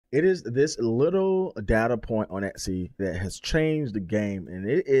It is this little data point on Etsy that has changed the game, and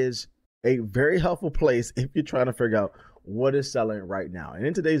it is a very helpful place if you're trying to figure out what is selling right now. And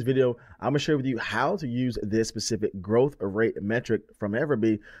in today's video, I'm gonna share with you how to use this specific growth rate metric from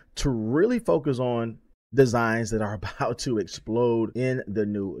Everbee to really focus on designs that are about to explode in the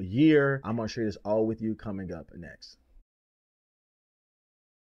new year. I'm gonna share this all with you coming up next.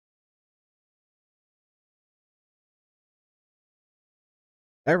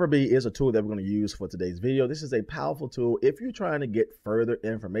 Everbee is a tool that we're going to use for today's video. This is a powerful tool if you're trying to get further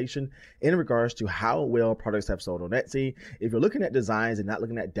information in regards to how well products have sold on Etsy. If you're looking at designs and not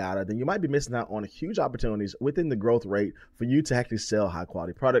looking at data, then you might be missing out on huge opportunities within the growth rate for you to actually sell high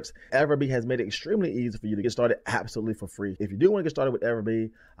quality products. Everbee has made it extremely easy for you to get started absolutely for free. If you do want to get started with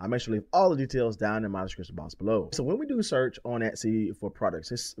Everbee, I'll make sure to leave all the details down in my description box below. So when we do search on Etsy for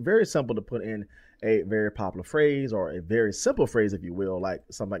products, it's very simple to put in a very popular phrase or a very simple phrase, if you will, like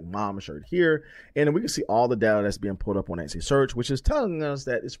something like mom shirt here. And then we can see all the data that's being pulled up on Etsy search, which is telling us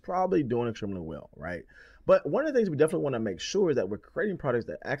that it's probably doing extremely well, right? But one of the things we definitely want to make sure is that we're creating products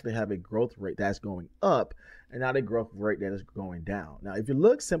that actually have a growth rate that's going up and not a growth rate that is going down. Now, if you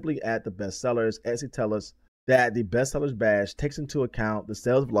look simply at the bestsellers, Etsy tells us that the bestsellers badge takes into account the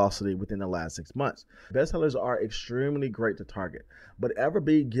sales velocity within the last 6 months. Bestsellers are extremely great to target, but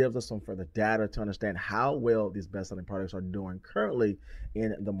Everbee gives us some further data to understand how well these best-selling products are doing currently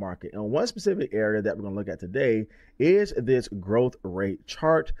in the market. And one specific area that we're going to look at today is this growth rate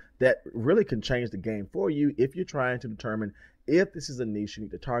chart that really can change the game for you if you're trying to determine if this is a niche you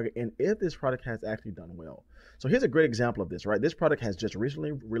need to target and if this product has actually done well. So here's a great example of this, right? This product has just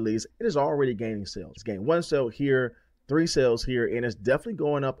recently released. It is already gaining sales. It's gained 1 sale here, 3 sales here, and it's definitely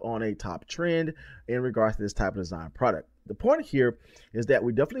going up on a top trend in regards to this type of design product. The point here is that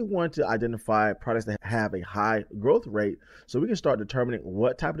we definitely want to identify products that have a high growth rate so we can start determining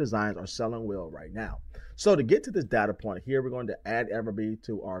what type of designs are selling well right now. So to get to this data point here, we're going to add Everbee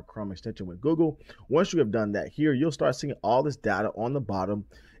to our Chrome extension with Google. Once you have done that here, you'll start seeing all this data on the bottom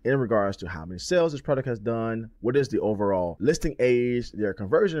in regards to how many sales this product has done, what is the overall listing age, their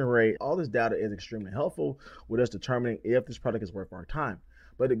conversion rate. All this data is extremely helpful with us determining if this product is worth our time.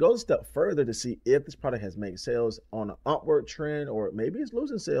 But it goes a step further to see if this product has made sales on an upward trend or maybe it's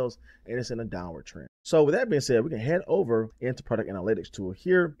losing sales and it's in a downward trend. So with that being said, we can head over into product analytics tool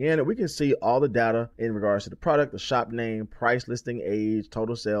here and we can see all the data in regards to the product, the shop name, price, listing age,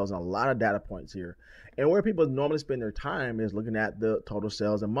 total sales, and a lot of data points here. And where people normally spend their time is looking at the total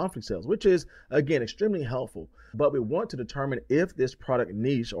sales and monthly sales, which is, again, extremely helpful. But we want to determine if this product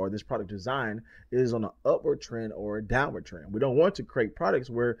niche or this product design is on an upward trend or a downward trend. We don't want to create products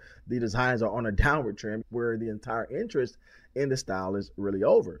where the designs are on a downward trend, where the entire interest in the style is really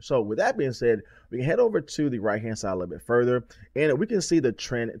over. So with that being said, we can head over to the right-hand side a little bit further, and we can see the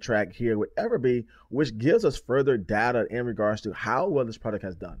trend track here with Everbee, which gives us further data in regards to how well this product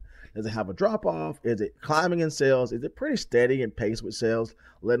has done. Does it have a drop off? Is it climbing in sales? Is it pretty steady in pace with sales?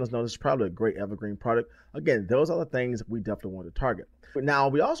 Letting us know this is probably a great evergreen product. Again, those are the things we definitely want to target. But now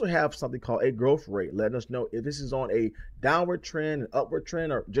we also have something called a growth rate, letting us know if this is on a downward trend, an upward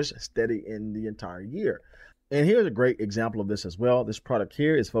trend, or just steady in the entire year. And here's a great example of this as well. This product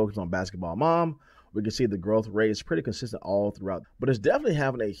here is focused on basketball mom. We can see the growth rate is pretty consistent all throughout, but it's definitely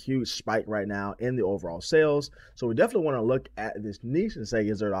having a huge spike right now in the overall sales. So we definitely want to look at this niche and say,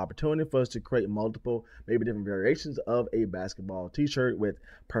 is there an opportunity for us to create multiple, maybe different variations of a basketball t-shirt with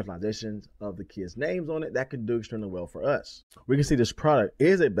personalizations of the kids' names on it that could do extremely well for us. We can see this product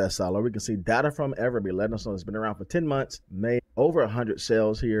is a bestseller. We can see data from Everbee letting us know it's been around for 10 months, made over 100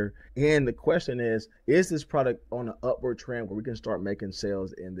 sales here. And the question is this product on an upward trend where we can start making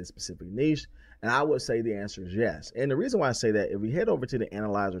sales in this specific niche? And I would say the answer is yes. And the reason why I say that, if we head over to the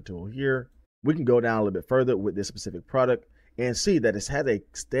analyzer tool here, we can go down a little bit further with this specific product and see that it's had a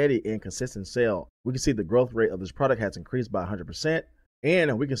steady and consistent sale. We can see the growth rate of this product has increased by 100%.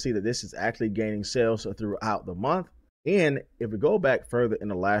 And we can see that this is actually gaining sales throughout the month. And if we go back further in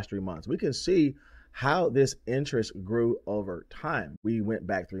the last 3 months, we can see how this interest grew over time. We went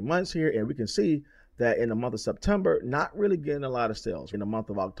back 3 months here and we can see that in the month of September, not really getting a lot of sales. In the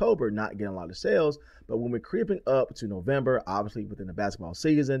month of October, not getting a lot of sales. But when we're creeping up to November, obviously within the basketball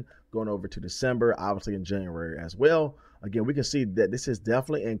season, going over to December, obviously in January as well, again, we can see that this is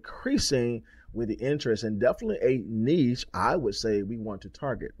definitely increasing with the interest and definitely a niche I would say we want to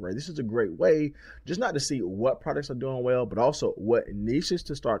target, right? This is a great way just not to see what products are doing well, but also what niches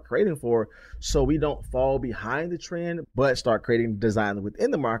to start creating for so we don't fall behind the trend, but start creating designs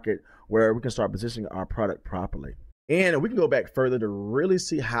within the market where we can start positioning our product properly. And we can go back further to really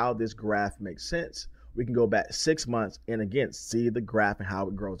see how this graph makes sense we can go back 6 months and again, see the graph and how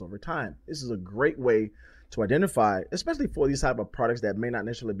it grows over time. This is a great way to identify, especially for these type of products that may not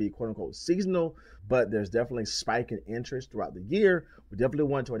necessarily be quote unquote seasonal, but there's definitely spike in interest throughout the year. We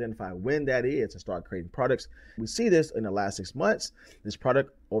definitely want to identify when that is and start creating products. We see this in the last 6 months. This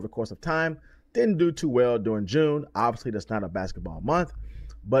product over the course of time didn't do too well during June. Obviously, that's not a basketball month.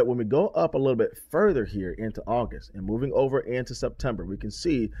 But when we go up a little bit further here into August and moving over into September, we can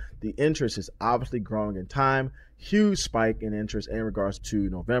see the interest is obviously growing in time. Huge spike in interest in regards to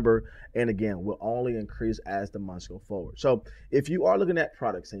November. And again, will only increase as the months go forward. So if you are looking at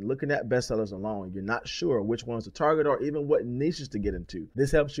products and looking at bestsellers alone, you're not sure which ones to target or even what niches to get into.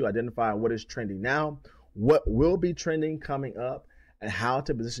 This helps you identify what is trending now, what will be trending coming up, and how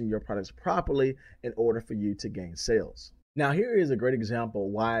to position your products properly in order for you to gain sales. Now, here is a great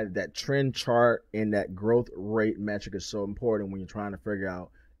example why that trend chart and that growth rate metric is so important when you're trying to figure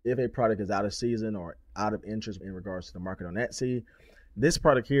out if a product is out of season or out of interest in regards to the market on Etsy. This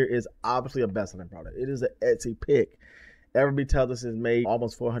product here is obviously a best-selling product. It is an Etsy pick. Everbee tells us it's made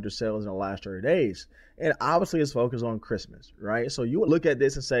almost 400 sales in the last 30 days. And obviously it's focused on Christmas, right? So you would look at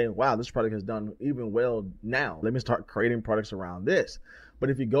this and say, wow, this product has done even well now. Let me start creating products around this. But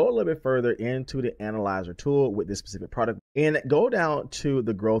if you go a little bit further into the analyzer tool with this specific product and go down to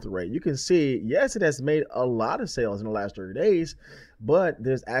the growth rate, you can see, yes, it has made a lot of sales in the last 30 days, but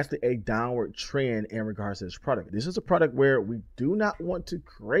there's actually a downward trend in regards to this product. This is a product where we do not want to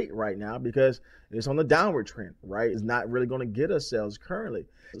create right now because it's on the downward trend, right? It's not really going to get us sales currently.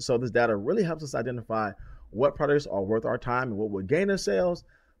 So this data really helps us identify what products are worth our time and what will gain us sales,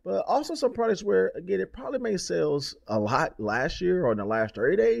 but also some products where, again, it probably made sales a lot last year or in the last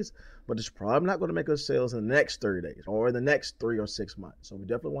 30 days, but it's probably not going to make us sales in the next 30 days or in the next 3 or 6 months. So we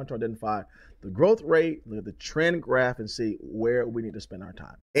definitely want to identify the growth rate, look at the trend graph, and see where we need to spend our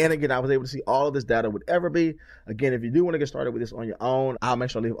time. And again, I was able to see all of this data with Everbee. Again, if you do want to get started with this on your own, I'll make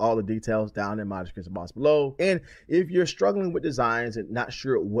sure I leave all the details down in my description box below. And if you're struggling with designs and not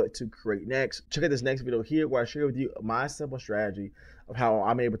sure what to create next, check out this next video here where I share with you my simple strategy of how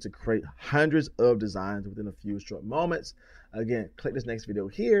I'm able to create hundreds of designs within a few short moments. Again, click this next video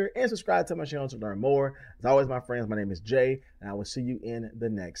here and subscribe to my channel to learn more. As always, my friends, my name is Jay, and I will see you in the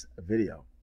next video.